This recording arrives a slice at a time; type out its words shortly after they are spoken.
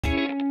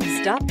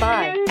Stop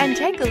by and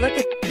take a look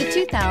at the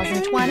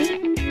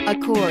 2020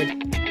 Accord.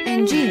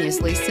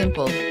 Ingeniously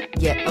simple,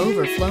 yet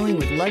overflowing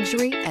with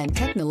luxury and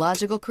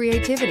technological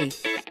creativity.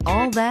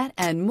 All that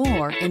and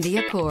more in the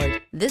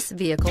Accord. This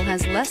vehicle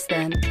has less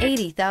than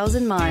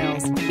 80,000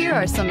 miles. Here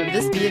are some of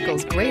this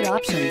vehicle's great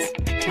options: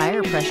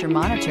 tire pressure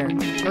monitor,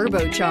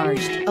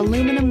 turbocharged,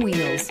 aluminum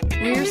wheels,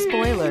 rear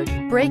spoiler,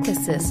 brake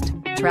assist,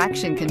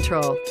 traction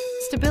control,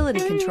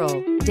 stability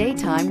control,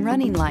 daytime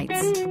running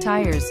lights,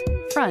 tires,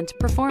 front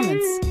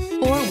performance,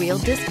 four-wheel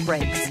disc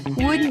brakes.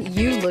 Wouldn't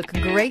you look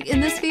great in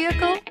this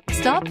vehicle?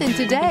 Stop in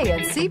today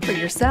and see for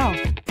yourself.